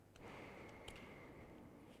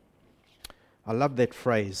I love that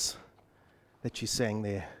phrase that she sang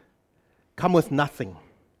there. Come with nothing.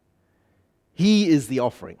 He is the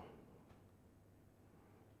offering.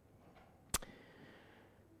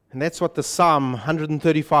 And that's what the Psalm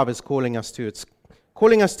 135 is calling us to. It's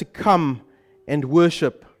calling us to come and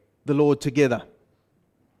worship the Lord together.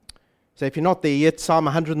 So if you're not there yet, Psalm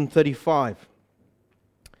 135.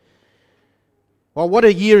 Well, what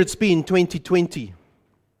a year it's been, 2020.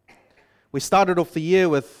 We started off the year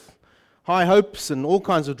with high hopes and all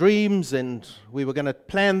kinds of dreams, and we were going to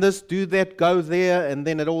plan this, do that, go there, and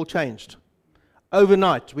then it all changed.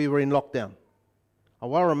 Overnight, we were in lockdown. I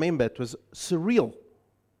well remember it was surreal.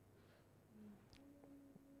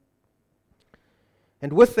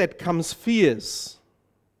 And with that comes fears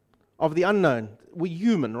of the unknown. We're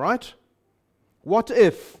human, right? What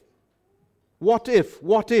if? What if?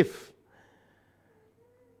 What if?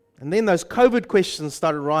 And then those COVID questions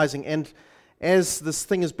started rising, and as this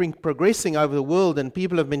thing has been progressing over the world and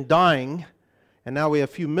people have been dying, and now we're a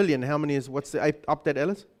few million. How many is, what's the update,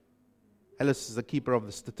 Alice? Alice is the keeper of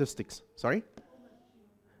the statistics. Sorry?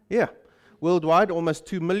 Yeah. Worldwide, almost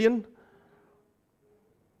 2 million.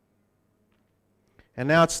 And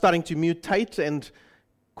now it's starting to mutate, and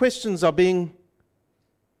questions are being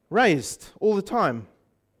raised all the time.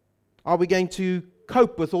 Are we going to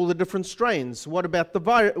cope with all the different strains? What about the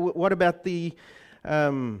virus? What about the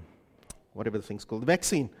whatever the thing's called, the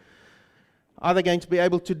vaccine? Are they going to be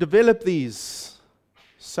able to develop these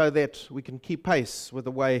so that we can keep pace with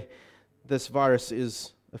the way this virus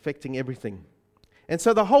is affecting everything? And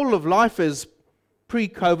so the whole of life is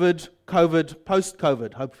pre-COVID, COVID,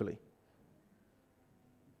 post-COVID, hopefully.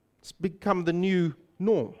 It's become the new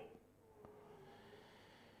norm.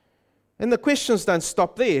 And the questions don't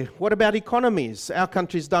stop there. What about economies? Our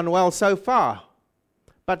country's done well so far.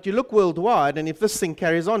 But you look worldwide, and if this thing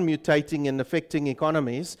carries on mutating and affecting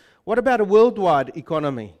economies, what about a worldwide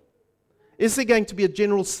economy? Is there going to be a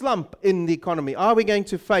general slump in the economy? Are we going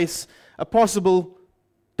to face a possible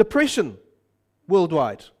depression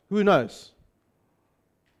worldwide? Who knows?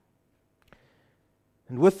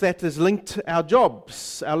 And with that is linked our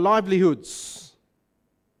jobs, our livelihoods.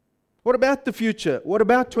 What about the future? What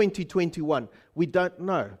about 2021? We don't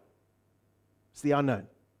know. It's the unknown.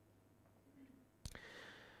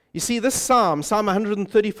 You see, this Psalm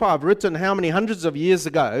 135, written how many hundreds of years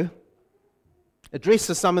ago,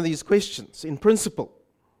 addresses some of these questions in principle.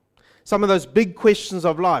 Some of those big questions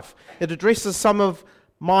of life. It addresses some of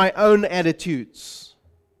my own attitudes.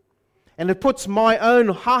 And it puts my own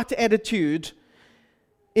heart attitude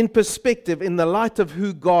in perspective in the light of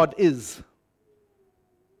who God is.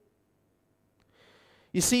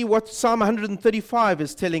 You see, what Psalm 135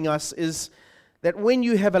 is telling us is that when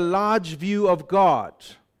you have a large view of God,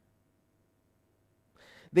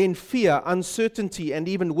 then fear, uncertainty, and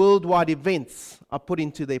even worldwide events are put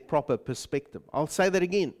into their proper perspective. I'll say that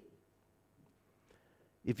again.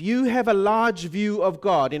 If you have a large view of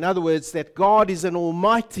God, in other words, that God is an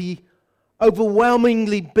almighty,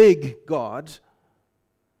 overwhelmingly big God,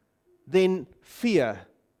 then fear,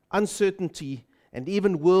 uncertainty, and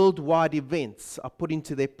even worldwide events are put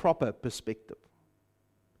into their proper perspective.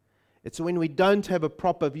 It's when we don't have a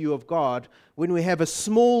proper view of God, when we have a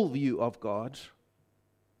small view of God,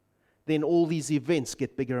 then all these events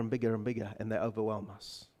get bigger and bigger and bigger, and they overwhelm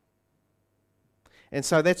us. And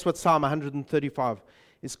so that's what Psalm 135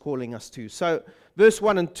 is calling us to. So, verse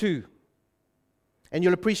 1 and 2. And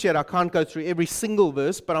you'll appreciate I can't go through every single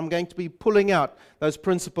verse, but I'm going to be pulling out those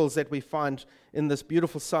principles that we find in this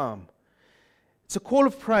beautiful psalm. It's a call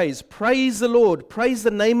of praise. Praise the Lord. Praise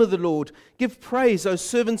the name of the Lord. Give praise, O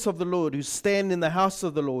servants of the Lord, who stand in the house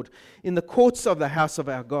of the Lord, in the courts of the house of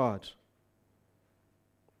our God.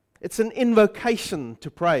 It's an invocation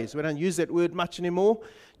to praise. We don't use that word much anymore.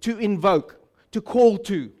 To invoke, to call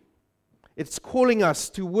to. It's calling us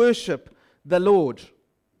to worship the Lord.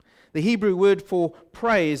 The Hebrew word for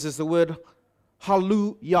praise is the word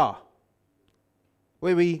hallelujah,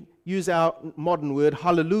 where we use our modern word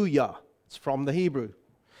hallelujah. It's from the Hebrew.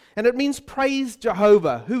 And it means praise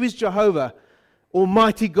Jehovah. Who is Jehovah?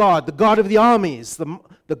 Almighty God, the God of the armies,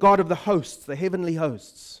 the God of the hosts, the heavenly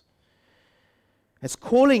hosts. It's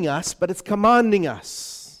calling us, but it's commanding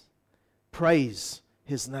us. Praise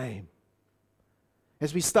His name.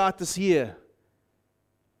 As we start this year,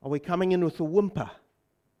 are we coming in with a whimper?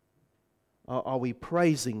 Or are we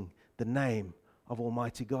praising the name of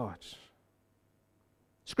Almighty God?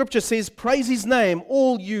 Scripture says, praise His name,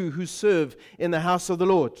 all you who serve in the house of the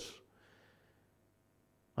Lord.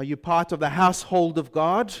 Are you part of the household of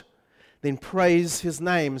God? Then praise His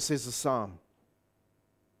name, says the psalm.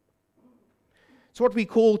 It's what we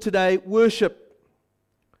call today worship.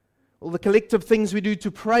 all the collective things we do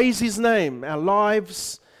to praise His name, our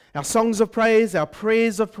lives, our songs of praise, our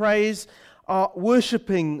prayers of praise, are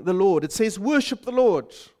worshipping the Lord. It says, worship the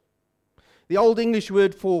Lord. The Old English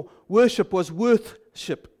word for worship was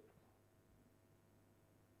worthship.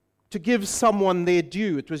 To give someone their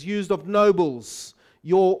due. It was used of nobles.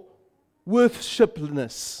 Your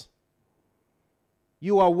worthshipness.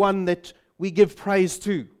 You are one that we give praise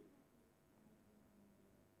to.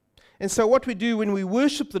 And so what we do when we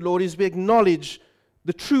worship the Lord is we acknowledge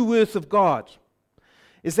the true worth of God.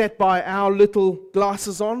 Is that by our little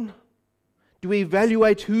glasses on? Do we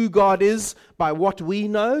evaluate who God is by what we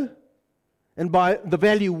know? And by the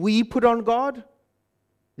value we put on God?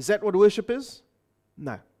 Is that what worship is?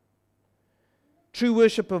 No. True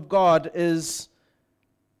worship of God is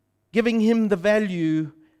giving Him the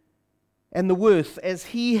value and the worth as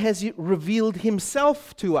He has revealed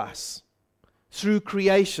Himself to us through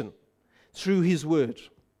creation, through His Word.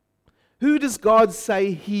 Who does God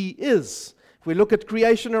say He is? If we look at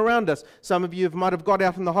creation around us, some of you might have got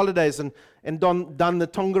out on the holidays and done the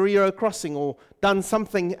Tongariro crossing or done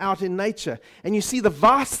something out in nature, and you see the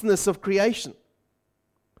vastness of creation.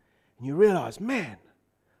 And you realize, man,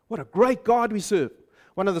 what a great God we serve.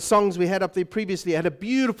 One of the songs we had up there previously had a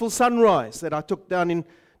beautiful sunrise that I took down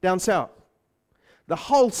south. The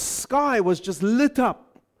whole sky was just lit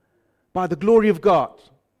up by the glory of God.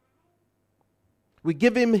 We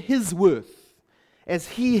give Him His worth as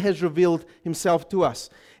He has revealed Himself to us.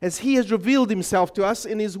 As He has revealed Himself to us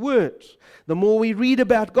in His Word. The more we read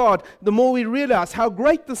about God, the more we realize how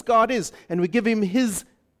great this God is, and we give Him His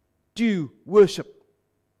due worship.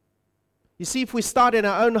 You see, if we start in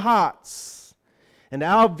our own hearts and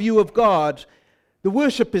our view of God, the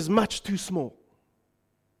worship is much too small.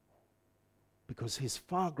 Because He's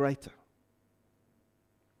far greater.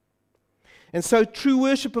 And so true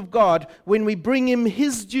worship of God, when we bring Him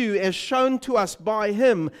His due as shown to us by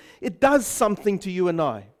Him, it does something to you and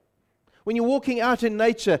I. When you're walking out in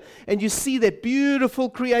nature and you see that beautiful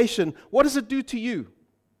creation, what does it do to you?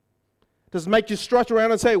 Does it make you strut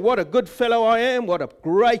around and say, what a good fellow I am, what a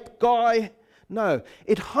great guy? No,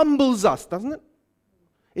 it humbles us, doesn't it?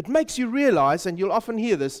 It makes you realize, and you'll often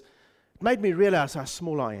hear this, it made me realize how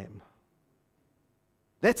small I am.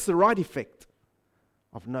 That's the right effect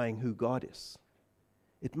of knowing who God is.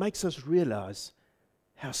 It makes us realize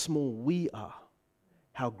how small we are,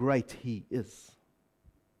 how great He is.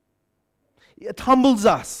 It humbles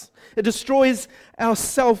us. It destroys our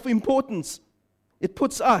self-importance. It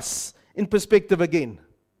puts us in perspective again,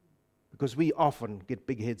 because we often get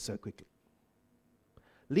big heads so quickly.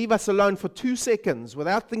 Leave us alone for 2 seconds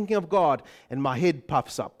without thinking of God, and my head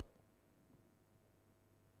puffs up.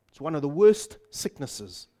 It's one of the worst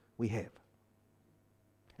sicknesses we have.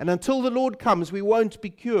 And until the Lord comes, we won't be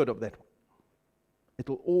cured of that one. It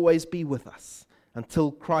will always be with us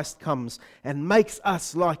until Christ comes and makes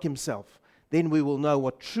us like Himself. Then we will know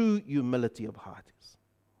what true humility of heart is.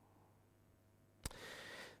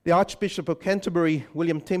 The Archbishop of Canterbury,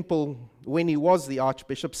 William Temple, when he was the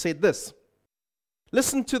Archbishop, said this.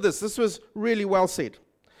 Listen to this. This was really well said.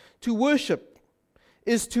 To worship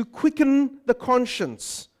is to quicken the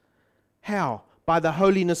conscience. How? By the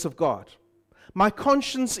holiness of God. My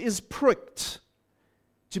conscience is pricked.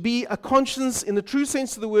 To be a conscience in the true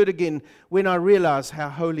sense of the word again, when I realize how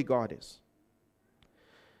holy God is.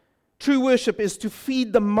 True worship is to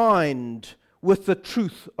feed the mind with the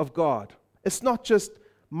truth of God. It's not just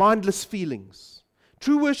mindless feelings.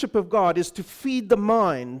 True worship of God is to feed the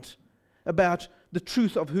mind about the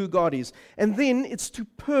truth of who God is. And then it's to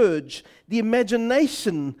purge the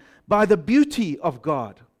imagination by the beauty of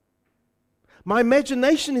God. My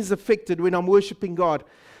imagination is affected when I'm worshiping God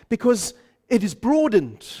because it is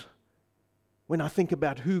broadened when I think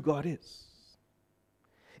about who God is.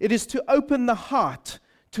 It is to open the heart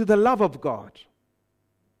to the love of God.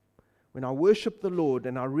 When I worship the Lord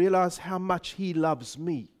and I realize how much He loves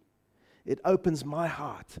me, it opens my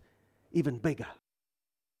heart even bigger.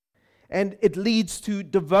 And it leads to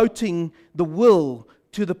devoting the will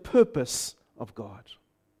to the purpose of God.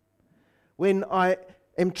 When I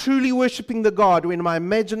am truly worshiping the God, when my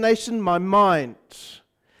imagination, my mind,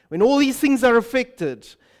 when all these things are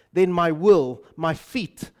affected, then my will, my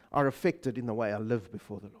feet are affected in the way I live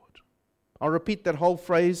before the Lord. I'll repeat that whole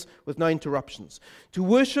phrase with no interruptions. To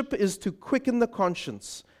worship is to quicken the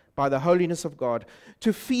conscience by the holiness of God,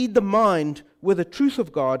 to feed the mind with the truth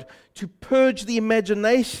of God, to purge the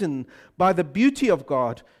imagination by the beauty of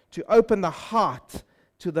God, to open the heart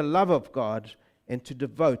to the love of God, and to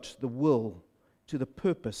devote the will to the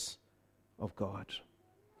purpose of God.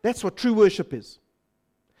 That's what true worship is.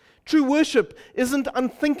 True worship isn't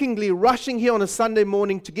unthinkingly rushing here on a Sunday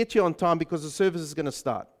morning to get here on time because the service is going to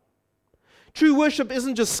start. True worship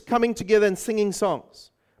isn't just coming together and singing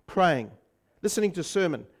songs, praying, listening to a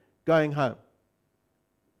sermon, going home.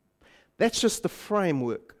 That's just the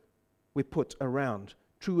framework we put around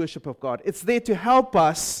true worship of God. It's there to help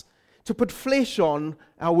us to put flesh on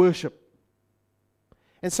our worship.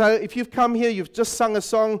 And so if you've come here, you've just sung a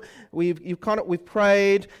song, we've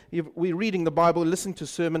prayed, we're reading the Bible, listening to a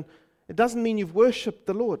sermon, it doesn't mean you've worshipped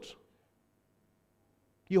the Lord.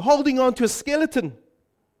 You're holding on to a skeleton.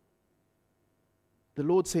 The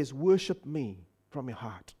Lord says, worship me from your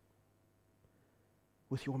heart,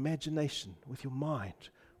 with your imagination, with your mind,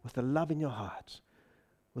 with the love in your heart,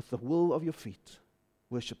 with the will of your feet.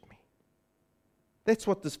 Worship me. That's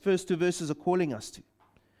what these first two verses are calling us to.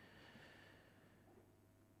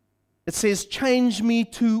 It says, change me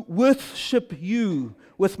to worship you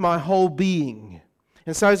with my whole being.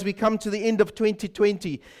 And so as we come to the end of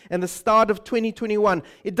 2020 and the start of 2021,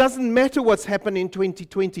 it doesn't matter what's happened in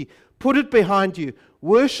 2020. Put it behind you.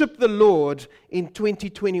 Worship the Lord in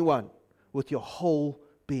 2021 with your whole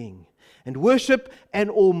being. And worship an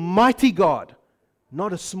almighty God,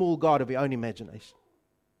 not a small God of your own imagination.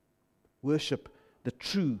 Worship the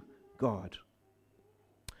true God.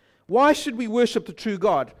 Why should we worship the true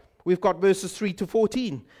God? We've got verses 3 to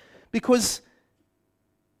 14. Because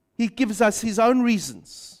he gives us his own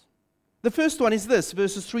reasons. The first one is this,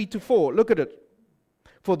 verses 3 to 4. Look at it.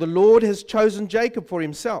 For the Lord has chosen Jacob for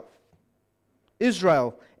himself,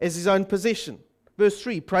 Israel as his own possession. Verse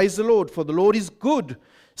 3, praise the Lord, for the Lord is good.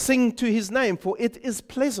 Sing to his name, for it is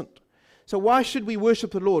pleasant. So why should we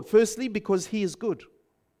worship the Lord? Firstly, because he is good.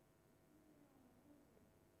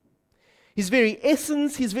 His very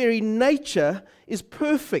essence, his very nature is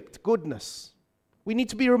perfect goodness. We need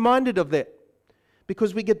to be reminded of that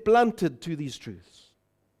because we get blunted to these truths.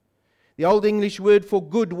 The Old English word for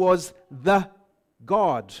good was the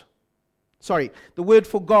God. The word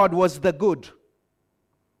for God was the good.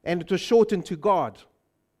 And it was shortened to God.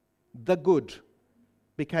 The good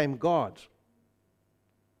became God.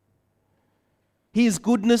 He is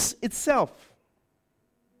goodness itself.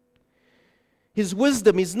 His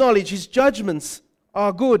wisdom, his knowledge, his judgments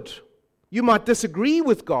are good. You might disagree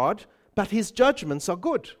with God, but his judgments are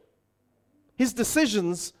good. His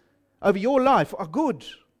decisions over your life are good.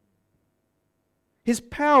 His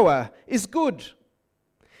power is good.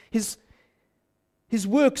 His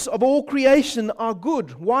works of all creation are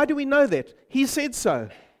good. Why do we know that? He said so.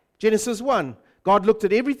 Genesis 1. God looked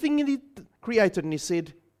at everything he created and he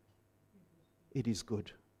said, it is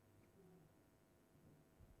good.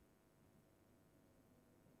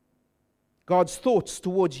 God's thoughts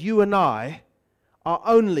towards you and I are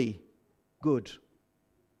only good.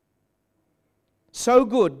 So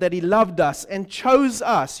good that he loved us and chose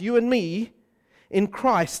us, you and me, in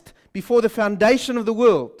Christ before the foundation of the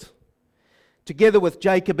world, together with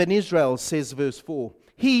Jacob and Israel, says verse 4.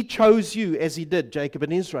 He chose you as he did Jacob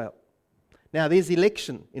and Israel. Now there's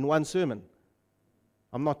election in one sermon.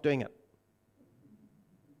 I'm not doing it,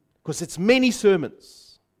 because it's many sermons.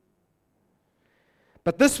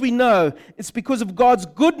 But this we know, it's because of God's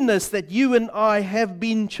goodness that you and I have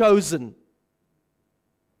been chosen.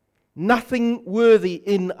 Nothing worthy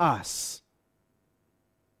in us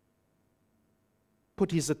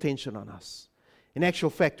put his attention on us. In actual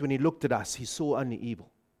fact, when he looked at us, he saw only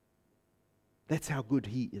evil. That's how good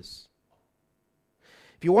he is.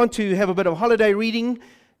 If you want to have a bit of holiday reading,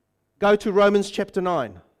 go to Romans chapter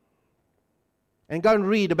 9 and go and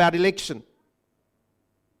read about election.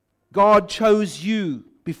 God chose you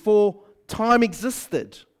before time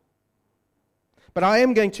existed. But I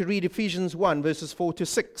am going to read Ephesians 1, verses 4 to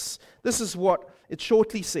 6. This is what it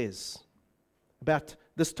shortly says about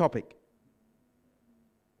this topic.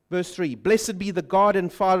 Verse 3, blessed be the God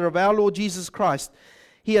and Father of our Lord Jesus Christ.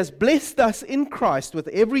 He has blessed us in Christ with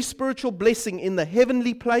every spiritual blessing in the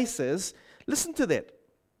heavenly places. Listen to that.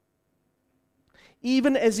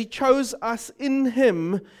 Even as he chose us in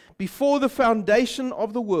him before the foundation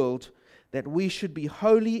of the world, that we should be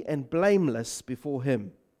holy and blameless before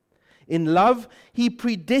him. In love, he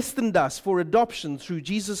predestined us for adoption through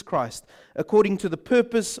Jesus Christ, according to the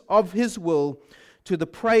purpose of his will, to the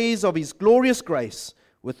praise of his glorious grace,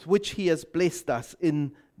 with which he has blessed us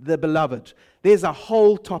in the beloved. There's a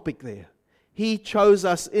whole topic there. He chose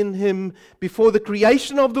us in him before the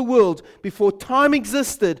creation of the world, before time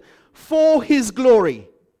existed, for his glory.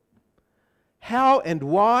 How and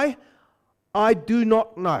why, I do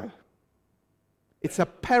not know. It's a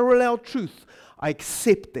parallel truth. I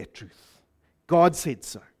accept that truth. God said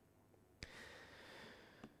so.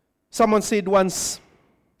 Someone said once,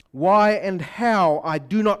 Why and how I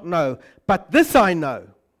do not know, but this I know.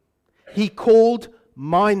 He called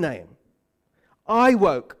my name. I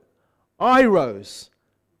woke, I rose,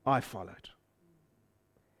 I followed.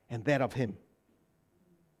 And that of him.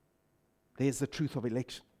 There's the truth of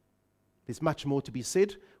election. There's much more to be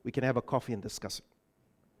said. We can have a coffee and discuss it.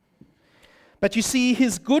 But you see,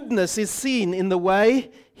 his goodness is seen in the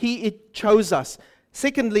way he chose us.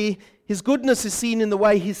 Secondly, his goodness is seen in the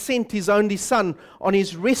way he sent his only son on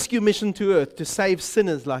his rescue mission to earth to save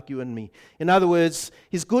sinners like you and me. In other words,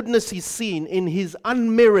 his goodness is seen in his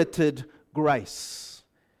unmerited grace.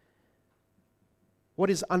 What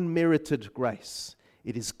is unmerited grace?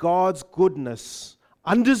 It is God's goodness,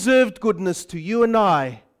 undeserved goodness to you and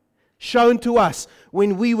I, shown to us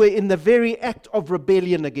when we were in the very act of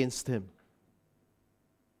rebellion against him.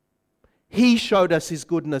 He showed us his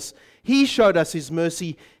goodness. He showed us his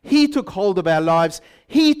mercy. He took hold of our lives.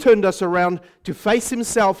 He turned us around to face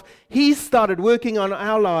himself. He started working on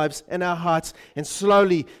our lives and our hearts. And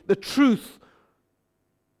slowly, the truth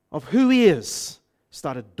of who he is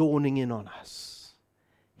started dawning in on us.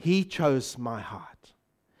 He chose my heart.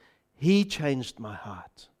 He changed my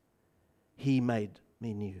heart. He made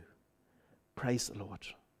me new. Praise the Lord.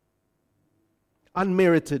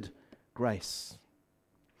 Unmerited grace.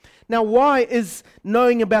 Now, why is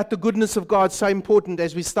knowing about the goodness of God so important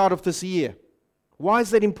as we start off this year? Why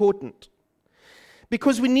is that important?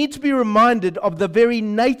 Because we need to be reminded of the very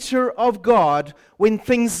nature of God when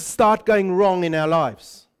things start going wrong in our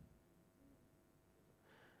lives.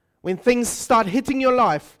 When things start hitting your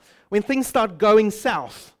life, when things start going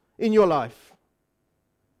south in your life,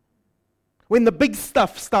 when the big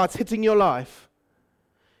stuff starts hitting your life,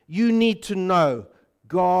 you need to know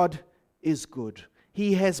God is good.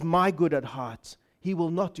 He has my good at heart. He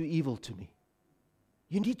will not do evil to me.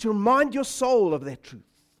 You need to remind your soul of that truth.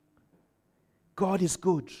 God is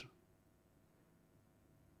good.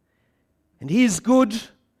 And He is good,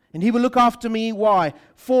 and He will look after me. Why?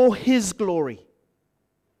 For His glory.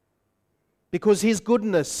 Because His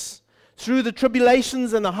goodness, through the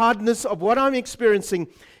tribulations and the hardness of what I'm experiencing,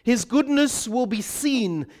 His goodness will be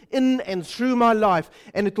seen in and through my life,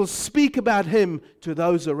 and it will speak about Him to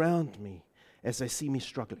those around me. As they see me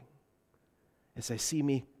struggling, as they see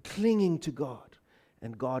me clinging to God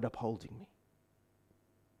and God upholding me.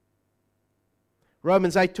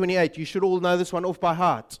 Romans 8:28, you should all know this one off by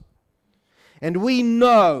heart. And we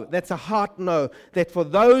know, that's a heart know, that for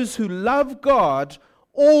those who love God,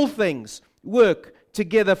 all things work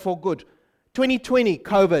together for good. 2020,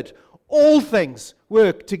 COVID, all things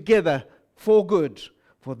work together for good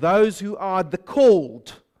for those who are the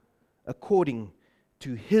called according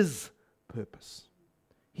to His purpose.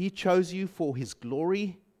 He chose you for His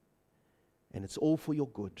glory, and it's all for your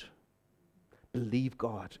good. Believe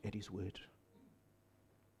God at His word.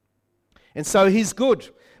 And so He's good.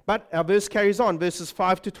 But our verse carries on, verses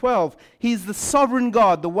 5 to 12. He's the sovereign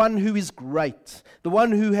God, the one who is great, the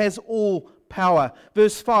one who has all power.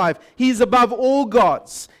 Verse 5, He is above all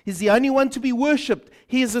gods. He's the only one to be worshipped.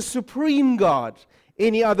 He is a supreme God.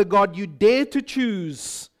 Any other God you dare to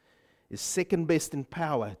choose is second best in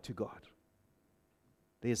power to God.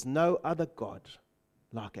 There's no other God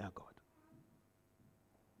like our God.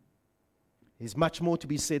 There's much more to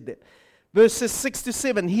be said there. Verses 6 to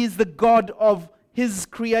 7, He is the God of His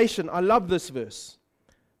creation. I love this verse.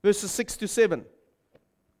 Verses 6 to 7.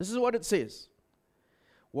 This is what it says.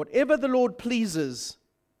 Whatever the Lord pleases,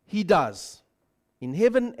 He does, in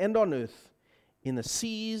heaven and on earth, in the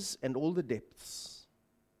seas and all the depths.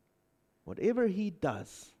 Whatever He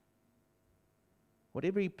does,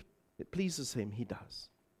 whatever it pleases Him, He does.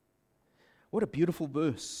 What a beautiful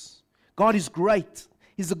verse. God is great.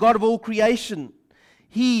 He's the God of all creation.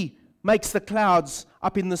 He makes the clouds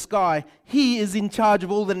up in the sky. He is in charge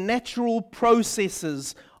of all the natural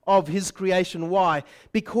processes of His creation. Why?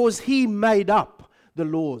 Because He made up the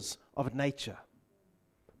laws of nature.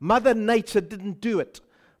 Mother Nature didn't do it.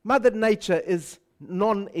 Mother Nature is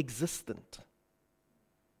non-existent.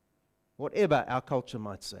 Whatever our culture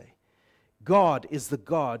might say. God is the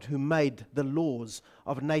God who made the laws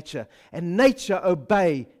of nature, and nature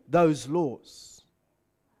obey those laws.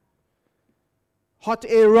 Hot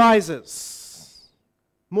air rises,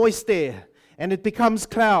 moist air, and it becomes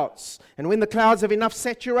clouds. And when the clouds have enough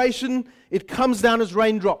saturation, it comes down as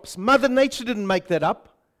raindrops. Mother Nature didn't make that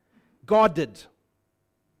up. God did.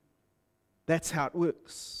 That's how it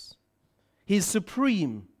works. He's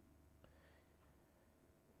supreme.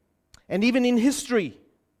 And even in history,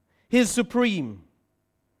 He's supreme.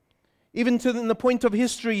 Even to the point of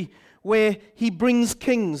history where He brings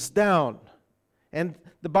kings down. And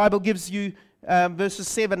the Bible gives you verses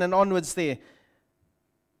 7 and onwards there.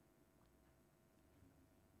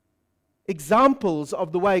 examples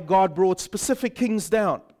of the way God brought specific kings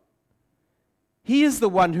down. He is the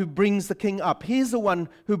one who brings the king up. He is the one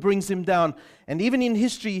who brings him down. And even in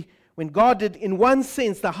history, when God did, in one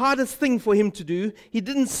sense, the hardest thing for him to do, he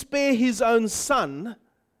didn't spare his own son.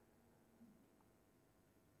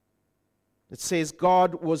 It says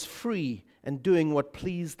God was free and doing what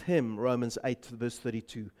pleased him, Romans 8, verse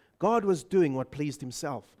 32. God was doing what pleased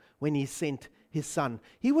himself when he sent his son.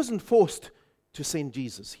 He wasn't forced to send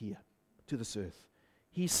Jesus here to this earth.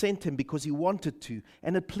 He sent him because he wanted to,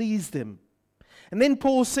 and it pleased him. And then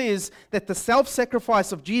Paul says that the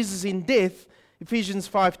self-sacrifice of Jesus in death, Ephesians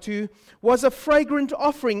 5:2, was a fragrant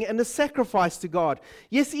offering and a sacrifice to God.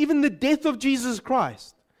 Yes, even the death of Jesus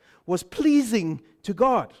Christ was pleasing to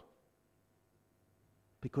God,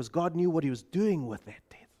 because God knew what he was doing with that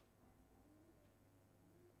death.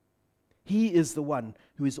 He is the one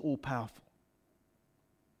who is all-powerful.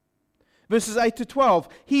 Verses 8 to 12,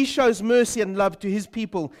 he shows mercy and love to his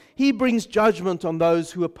people. He brings judgment on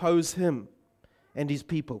those who oppose him and his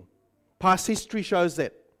people. Past history shows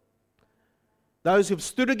that. Those who have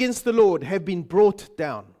stood against the Lord have been brought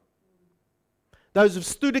down. Those who have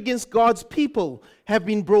stood against God's people have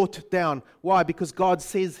been brought down. Why? Because God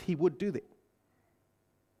says he would do that.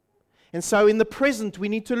 And so in the present, we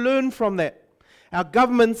need to learn from that. Our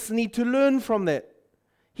governments need to learn from that.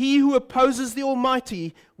 He who opposes the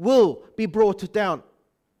Almighty will be brought down.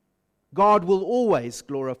 God will always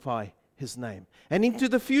glorify his name. And into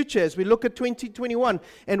the future, as we look at 2021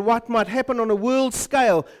 and what might happen on a world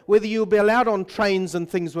scale, whether you'll be allowed on trains and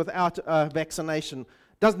things without vaccination,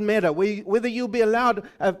 doesn't matter. Whether you'll be allowed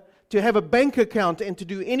to have a bank account and to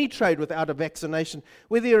do any trade without a vaccination,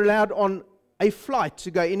 whether you're allowed on a flight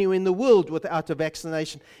to go anywhere in the world without a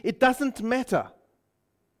vaccination, it doesn't matter.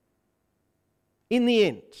 In the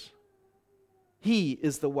end, he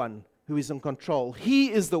is the one who is in control.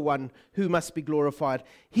 He is the one who must be glorified.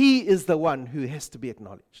 He is the one who has to be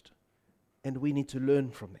acknowledged. And we need to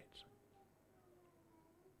learn from that.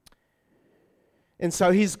 And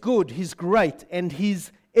so he's good, he's great, and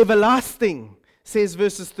he's everlasting, says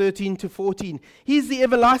verses 13 to 14. He's the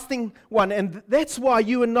everlasting one, and that's why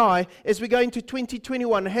you and I, as we go into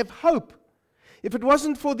 2021, have hope. If it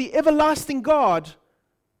wasn't for the everlasting God,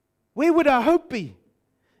 where would our hope be?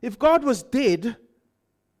 If God was dead,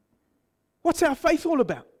 what's our faith all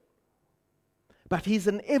about? But he's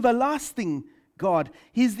an everlasting God.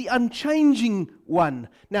 He's the unchanging one.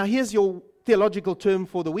 Now here's your theological term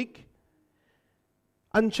for the week.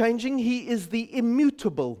 Unchanging, he is the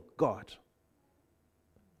immutable God.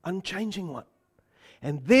 Unchanging one.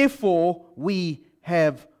 And therefore we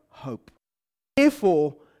have hope.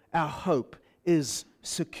 Therefore our hope is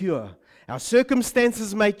secure. Our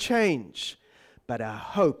circumstances may change, but our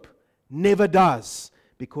hope never does,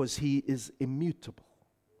 because he is immutable.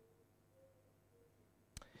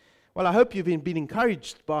 Well, I hope you've been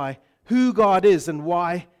encouraged by who God is and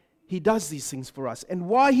why he does these things for us and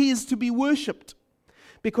why he is to be worshipped.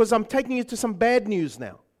 Because I'm taking you to some bad news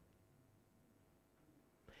now.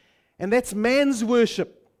 And that's man's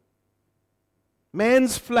worship.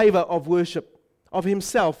 Man's flavor of worship of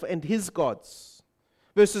himself and his gods.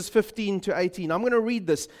 Verses 15 to 18. I'm going to read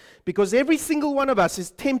this because every single one of us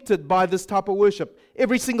is tempted by this type of worship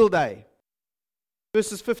every single day.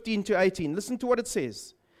 Verses 15 to 18. Listen to what it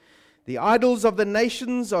says. The idols of the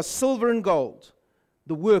nations are silver and gold,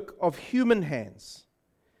 the work of human hands.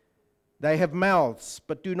 They have mouths,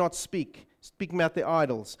 but do not speak, speaking about their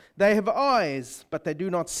idols. They have eyes, but they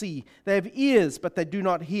do not see. They have ears, but they do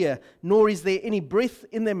not hear, nor is there any breath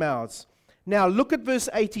in their mouths. Now look at verse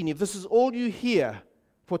 18. If this is all you hear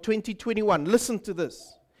for 2021, listen to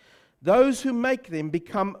this. Those who make them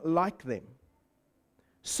become like them.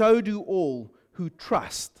 So do all who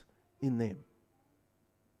trust in them.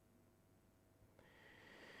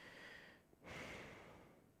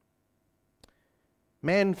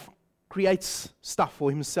 Man creates stuff for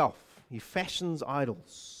himself. He fashions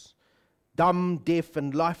idols, dumb, deaf,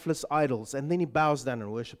 and lifeless idols, and then he bows down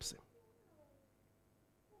and worships them.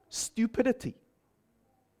 Stupidity.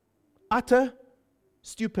 Utter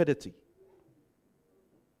stupidity,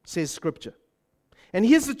 says Scripture. And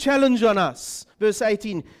here's the challenge on us. Verse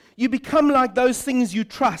 18. You become like those things you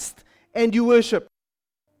trust and you worship.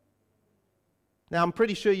 Now, I'm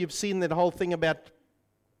pretty sure you've seen that whole thing about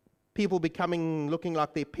people looking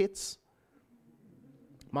like their pets.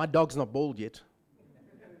 My dog's not bald yet.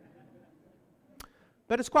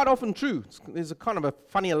 But it's quite often true. There's a kind of a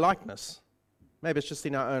funnier likeness. Maybe it's just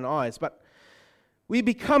in our own eyes. But we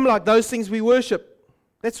become like those things we worship.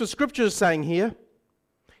 That's what Scripture is saying here.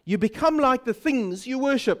 You become like the things you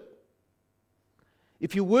worship.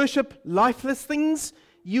 If you worship lifeless things,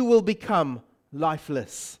 you will become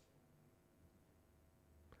lifeless.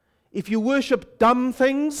 If you worship dumb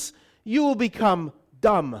things, you will become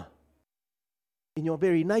dumb in your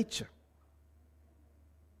very nature.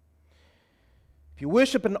 If you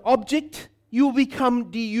worship an object, you will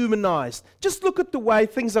become dehumanized. Just look at the way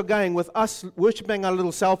things are going with us worshiping our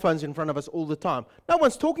little cell phones in front of us all the time. No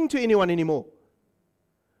one's talking to anyone anymore.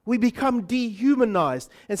 We become dehumanized.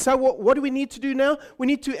 And so what do we need to do now? We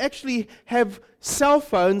need to actually have cell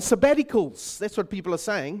phone sabbaticals. That's what people are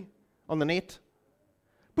saying on the net.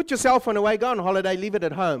 Put your cell phone away, go on holiday, leave it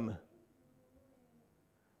at home.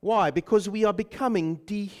 Why? Because we are becoming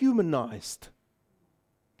dehumanized.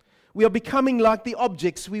 We are becoming like the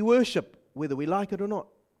objects we worship, whether we like it or not.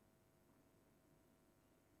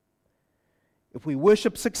 If we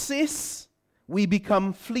worship success, we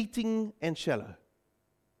become fleeting and shallow.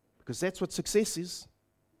 Because that's what success is.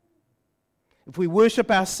 If we worship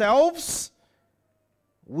ourselves,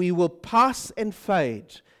 we will pass and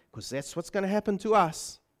fade. Because that's what's going to happen to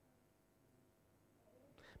us.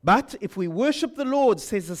 But if we worship the Lord,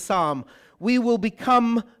 says the psalm, we will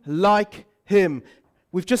become like Him.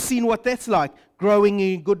 We've just seen what that's like. Growing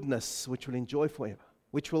in goodness, which will enjoy forever.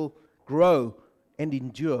 Which will grow and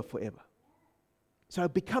endure forever. So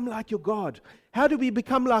become like your God. How do we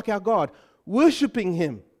become like our God? Worshipping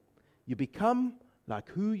Him. You become like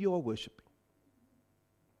who you are worshipping.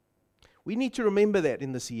 We need to remember that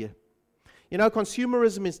in this year. You know,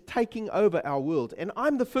 consumerism is taking over our world. And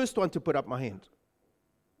I'm the first one to put up my hand.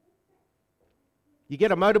 You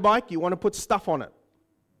get a motorbike, you want to put stuff on it.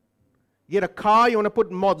 You get a car, you want to put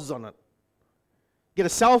mods on it. You get a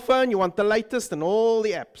cell phone, you want the latest and all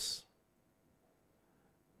the apps.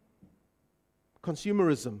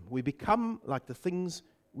 Consumerism. We become like the things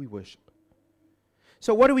we worship.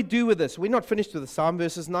 So what do we do with this? We're not finished with the psalm,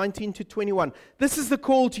 verses 19 to 21. This is the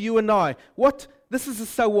call to you and I. This is the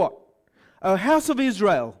so what? O house of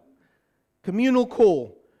Israel, communal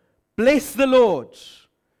call. Bless the Lord.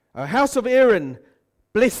 O house of Aaron,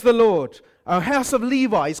 bless the Lord. O house of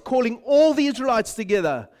Levi is calling all the Israelites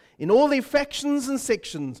together in all their factions and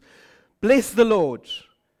sections. Bless the Lord.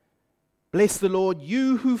 Bless the Lord,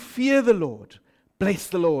 you who fear the Lord. Bless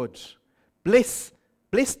the Lord.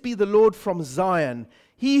 Blessed be the Lord from Zion,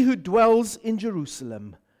 he who dwells in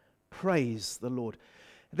Jerusalem. Praise the Lord.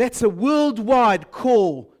 That's a worldwide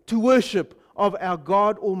call to worship of our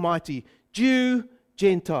God Almighty, Jew,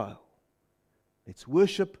 Gentile. Let's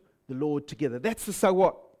worship the Lord together. That's the so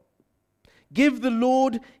what. Give the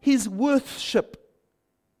Lord His worship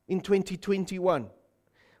in 2021.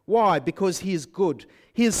 Why? Because He is good.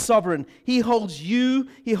 He is sovereign. He holds you,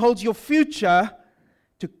 He holds your future.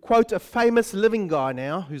 To quote a famous living guy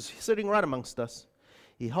now, who's sitting right amongst us,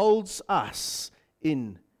 He holds us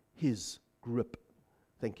in His grip.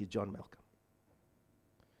 Thank you, John Malcolm.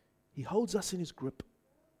 He holds us in His grip.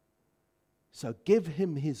 So give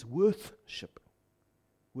Him His worship.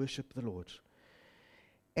 Worship the Lord.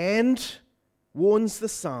 And warns the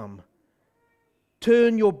psalm,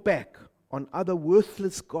 turn your back on other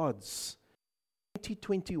worthless gods.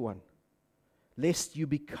 2021, lest you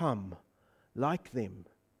become like them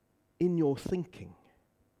in your thinking.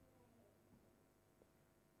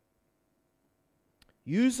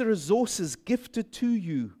 Use the resources gifted to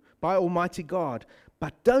you by Almighty God,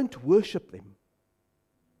 but don't worship them.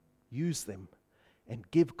 Use them and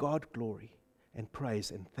give God glory and praise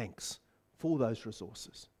and thanks for those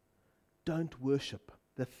resources. Don't worship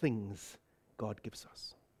the things God gives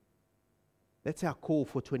us. That's our call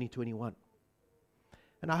for 2021.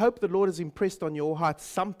 And I hope the Lord has impressed on your heart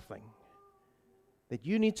something that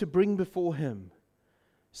you need to bring before Him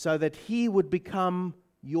so that He would become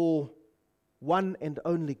your one and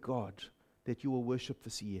only God that you will worship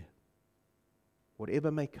this year. Whatever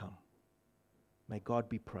may come, may God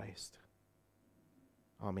be praised.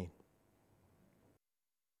 Amen.